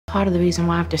Part of the reason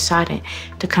why I've decided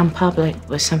to come public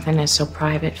with something that's so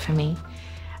private for me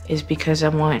is because I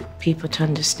want people to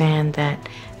understand that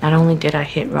not only did I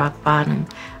hit rock bottom,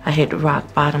 I hit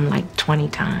rock bottom like 20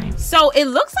 times. So it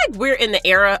looks like we're in the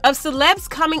era of celebs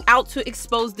coming out to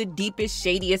expose the deepest,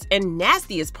 shadiest, and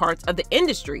nastiest parts of the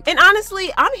industry. And honestly,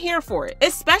 I'm here for it,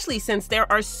 especially since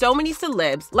there are so many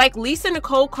celebs like Lisa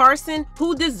Nicole Carson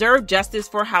who deserve justice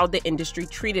for how the industry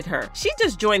treated her. She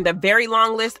just joined the very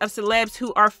long list of celebs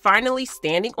who are finally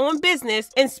standing on business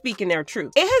and speaking their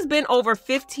truth. It has been over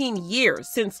 15 years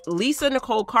since Lisa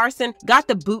Nicole Carson got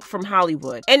the boot from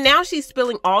Hollywood, and now she's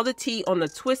spilling all the tea on the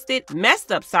twisted,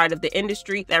 messed up side of the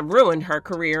industry that ruined her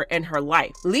career and her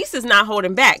life. Lisa's not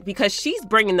holding back because she's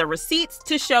bringing the receipts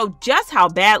to show just how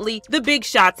badly the big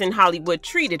shots in Hollywood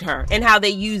treated her and how they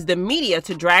used the media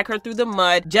to drag her through the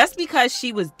mud just because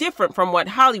she was different from what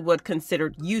Hollywood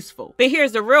considered useful. But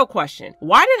here's the real question.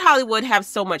 Why did Hollywood have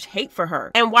so much hate for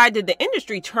her? And why did the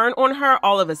industry turn on her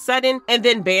all of a sudden and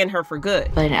then ban her for good?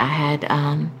 But I had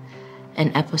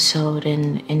an episode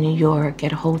in New York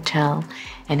at a hotel,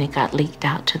 and it got leaked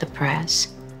out to the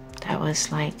press. That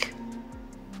was like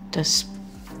just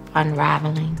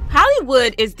unraveling.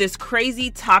 Hollywood is this crazy,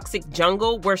 toxic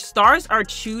jungle where stars are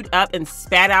chewed up and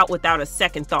spat out without a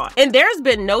second thought. And there's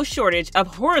been no shortage of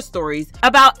horror stories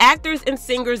about actors and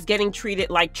singers getting treated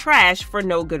like trash for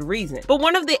no good reason. But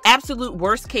one of the absolute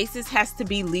worst cases has to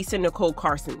be Lisa Nicole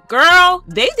Carson. Girl,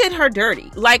 they did her dirty,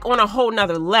 like on a whole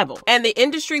nother level, and the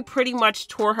industry pretty much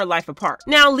tore her life apart.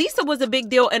 Now, Lisa was a big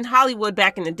deal in Hollywood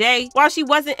back in the day. While she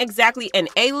wasn't exactly an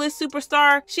A-list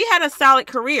superstar, she had a solid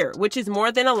career, which is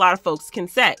more than a lot of folks can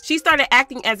say. She started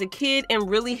acting as a kid and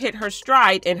really hit her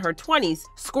stride in her 20s,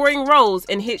 scoring roles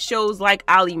in hit shows like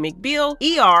Ally McBeal,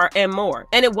 ER, and more.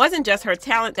 And it wasn't just her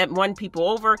talent that won people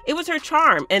over, it was her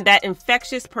charm and that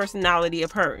infectious personality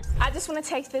of hers. I just want to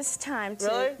take this time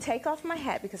to take off my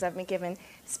hat because I've been given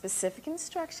specific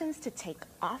instructions to take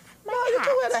off my hat. You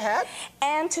can wear the hat.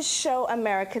 And to show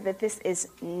America that this is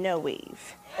no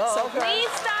weave. Oh, so okay. please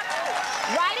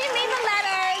stop writing me the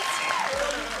letters,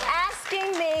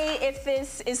 asking me if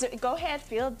this is, go ahead,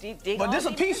 Phil, dig But this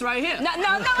a piece right here. No,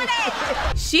 it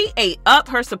ain't. She ate up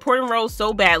her supporting role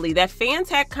so badly that fans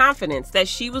had confidence that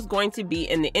she was going to be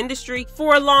in the industry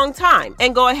for a long time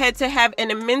and go ahead to have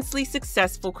an immensely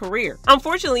successful career.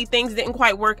 Unfortunately, things didn't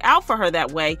quite work out for her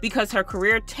that way because her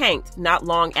career tanked not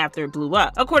long after it blew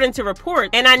up. According to reports,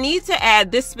 and I need to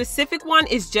add, this specific one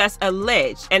is just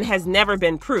alleged and has never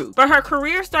been proved, but her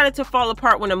career started to fall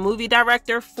apart when a movie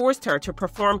director forced her to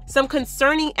perform some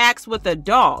concerning acts with a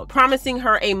dog, promising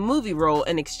her a movie role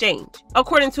in exchange.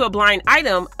 According to a blind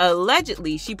item,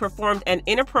 allegedly she performed an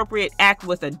inappropriate act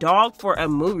with a dog for a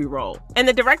movie role, and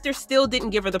the director still didn't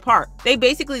give her the part. They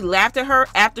basically laughed at her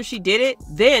after she did it,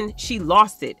 then she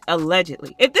lost it,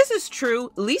 allegedly. If this is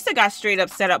true, Lisa got straight up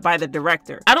set up by the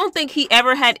director. I don't think he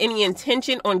ever had any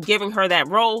intention on giving her that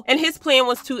role, and his plan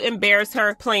was to embarrass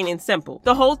her, plain and simple.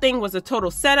 The whole thing was a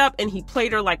total setup, and he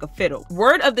played her like a fiddle.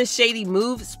 Word of this shady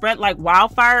move spread like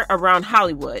wildfire around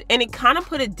Hollywood, and it kind of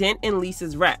put a dent in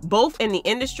Lisa's rep, both in the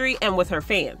industry and with her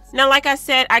fans. Now, like I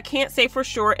said, I can't say for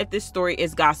sure if this story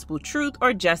is gospel truth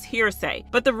or just hearsay,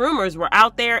 but the rumors were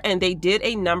out there and they did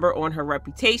a number on her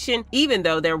reputation, even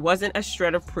though there wasn't a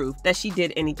shred of proof that she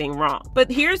did anything wrong.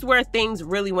 But here's where things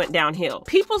really went downhill.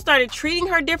 People started treating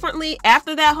her differently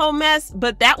after that whole mess,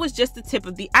 but that was just the tip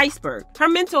of the iceberg. Her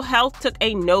mental health took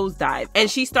a nosedive, and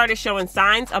she started showing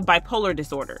signs of bipolar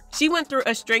disorder. She went through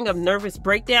a string of nervous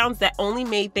breakdowns that only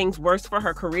made things worse for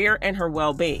her career and her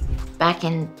well-being. Back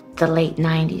in the late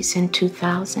 90s and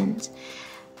 2000s,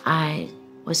 I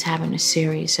was having a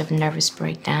series of nervous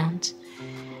breakdowns.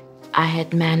 I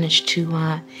had managed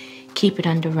to keep it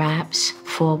under wraps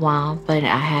for a while, but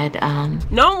I had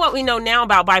Knowing what we know now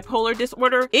about bipolar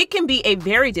disorder, it can be a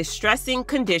very distressing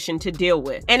condition to deal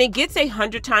with, and it gets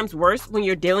 100 times worse when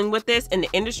you're dealing with this in the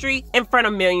industry in front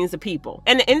of millions of people.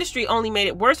 And the industry only made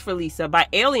it worse for Lisa by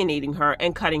alienating her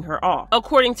and cutting her off.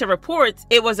 According to reports,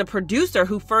 it was a producer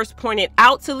who first pointed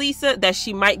out to Lisa that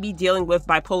she might be dealing with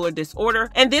bipolar disorder,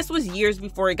 and this was years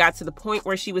before it got to the point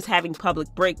where she was having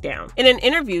public breakdown. In an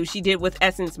interview she did with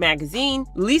Essence magazine,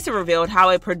 Lisa revealed how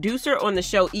a producer on the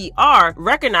show ER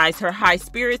recognized her high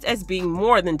spirits as being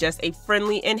more than just a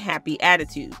friendly and happy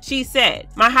attitude. She said,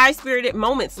 "My high-spirited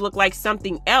moments look like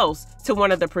something else to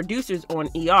one of the producers on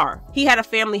ER. He had a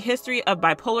family history of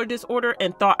bipolar disorder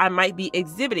and thought I might be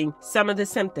exhibiting some of the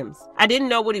symptoms. I didn't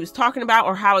know what he was talking about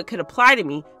or how it could apply to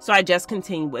me, so I just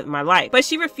continued with my life." But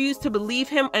she refused to believe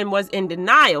him and was in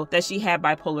denial that she had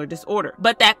bipolar disorder.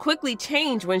 But that quickly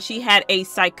changed when she had a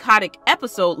psychotic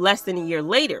episode less than a year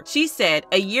later. She said,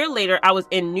 "A year later, I was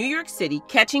in New York City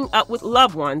catching up with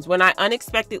loved ones when I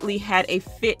unexpectedly had a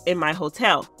fit in my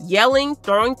hotel, yelling,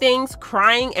 throwing things,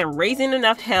 crying, and raising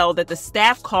enough hell that the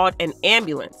staff called an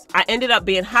ambulance. I ended up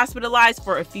being hospitalized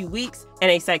for a few weeks, and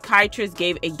a psychiatrist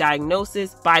gave a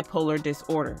diagnosis, bipolar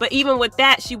disorder. But even with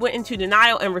that, she went into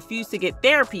denial and refused to get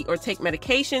therapy or take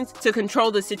medications to control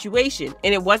the situation,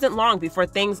 and it wasn't long before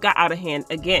things got out of hand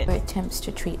again." Attempts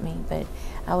to treat me, but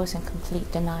I was in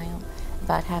complete denial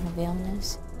about having the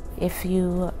illness. If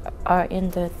you are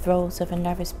in the throes of a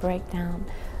nervous breakdown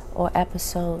or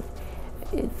episode,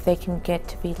 they can get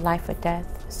to be life or death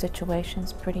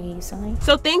situations pretty easily.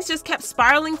 So things just kept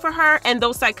spiraling for her, and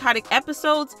those psychotic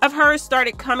episodes of hers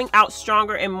started coming out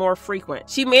stronger and more frequent.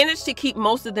 She managed to keep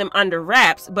most of them under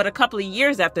wraps, but a couple of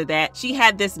years after that, she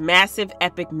had this massive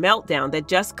epic meltdown that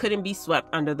just couldn't be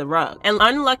swept under the rug. And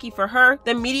unlucky for her,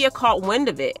 the media caught wind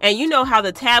of it. And you know how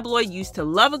the tabloid used to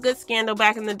love a good scandal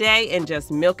back in the day and just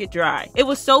milk it dry. It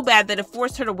was so bad that it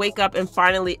forced her to wake up and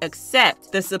finally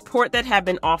accept the support that had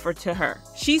been offered to her.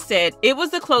 She said, "It was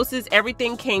the closest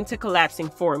everything came to collapsing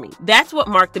for me. That's what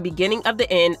marked the beginning of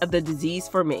the end of the disease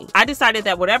for me. I decided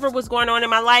that whatever was going on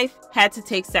in my life had to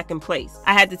take second place.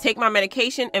 I had to take my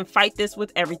medication and fight this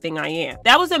with everything I am."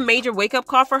 That was a major wake-up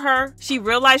call for her. She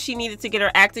realized she needed to get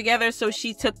her act together, so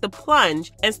she took the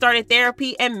plunge and started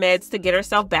therapy and meds to get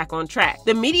herself back on track.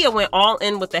 The media went all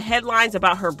in with the headlines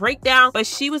about her breakdown, but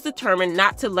she was determined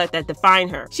not to let that define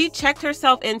her. She checked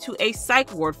herself into a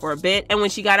psych ward for a bit, and when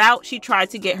she got out, she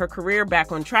tried to get her career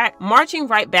back on track, marching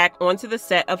right back onto the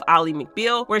set of Ally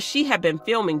McBeal, where she had been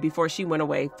filming before she went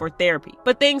away for therapy.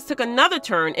 But things took another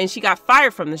turn and she got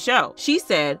fired from the show. She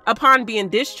said, "Upon being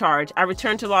discharged, I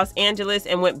returned to Los Angeles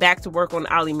and went back to work on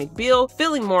Ally McBeal,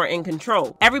 feeling more in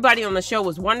control. Everybody on the show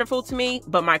was wonderful to me,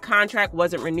 but my contract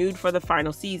wasn't renewed for the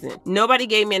final season. Nobody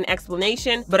gave me an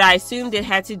explanation, but I assumed it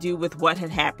had to do with what had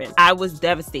happened. I was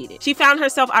devastated." She found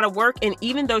herself out of work, and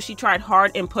even though she tried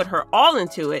hard and put her all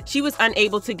into it, she was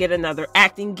unable to get another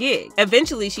acting gig.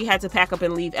 Eventually, she had to pack up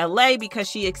and leave LA because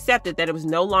she accepted that it was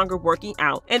no longer working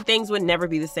out and things would never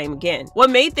be the same again. What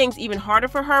made things even harder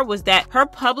for her was that her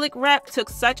public rep took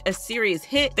such a serious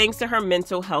hit thanks to her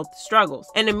mental health struggles,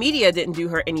 and the media didn't do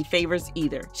her any favors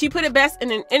either. She put it best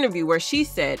in an interview where she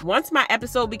said, "Once my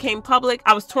episode became public,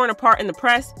 I was torn apart in the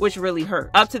press, which really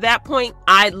hurt. Up to that point,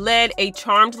 I led a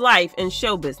charmed life in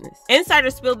show business."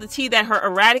 Insiders spilled the tea that her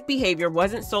erratic behavior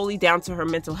wasn't solely down to her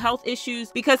mental health issues,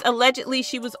 because allegedly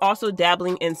she was also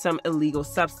dabbling in some illegal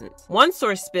substance. One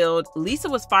source spilled Lisa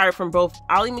was fired from both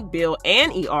Ally McBeal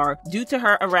and ER due to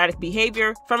her erratic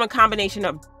behavior from a combination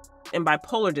of and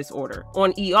bipolar disorder.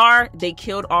 On ER, they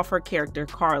killed off her character,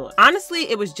 Carla.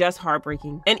 Honestly, it was just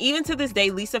heartbreaking. And even to this day,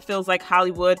 Lisa feels like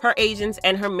Hollywood, her agents,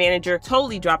 and her manager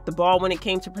totally dropped the ball when it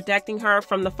came to protecting her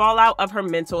from the fallout of her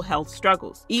mental health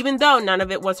struggles, even though none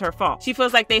of it was her fault. She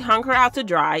feels like they hung her out to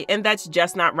dry, and that's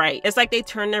just not right. It's like they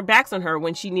turned their backs on her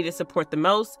when she needed support the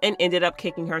most and ended up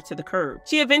kicking her to the curb.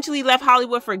 She eventually left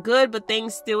Hollywood for good, but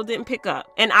things still didn't pick up.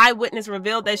 An eyewitness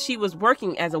revealed that she was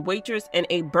working as a waitress in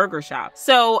a burger shop.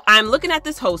 So I'm looking at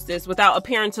this hostess without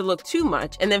appearing to look too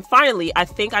much, and then finally I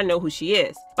think I know who she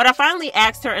is. But I finally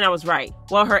asked her and I was right.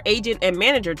 Well, her agent and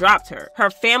manager dropped her. Her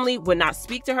family would not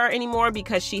speak to her anymore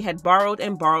because she had borrowed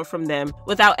and borrowed from them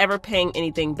without ever paying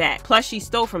anything back. Plus she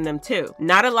stole from them too.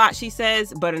 Not a lot, she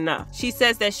says, but enough. She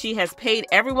says that she has paid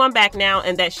everyone back now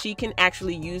and that she can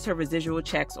actually use her residual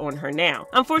checks on her now.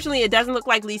 Unfortunately, it doesn't look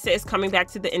like Lisa is coming back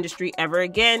to the industry ever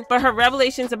again, but her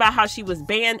revelations about how she was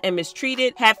banned and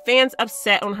mistreated had fans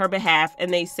upset on her behalf,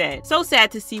 and they said, "So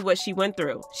sad to see what she went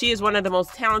through. She is one of the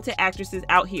most talented actresses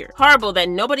out here. Horrible that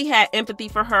nobody had empathy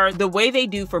for her the way they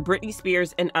do for Britney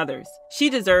Spears and others. She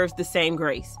deserves the same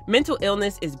grace. Mental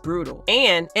illness is brutal.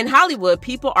 And in Hollywood,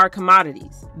 people are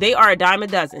commodities. They are a dime a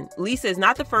dozen. Lisa is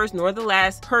not the first nor the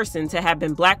last person to have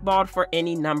been blackballed for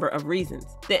any number of reasons.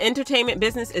 The entertainment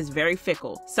business is very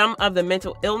fickle. Some of the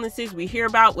mental illnesses we hear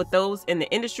about with those in the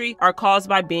industry are caused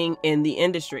by being in the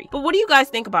industry." But what do you guys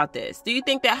think about this? Do you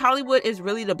think that Hollywood is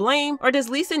really to blame, or does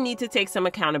Lisa need to take some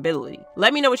accountability?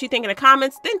 Let me know what you think in the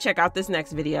comments, then check out this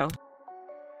next video.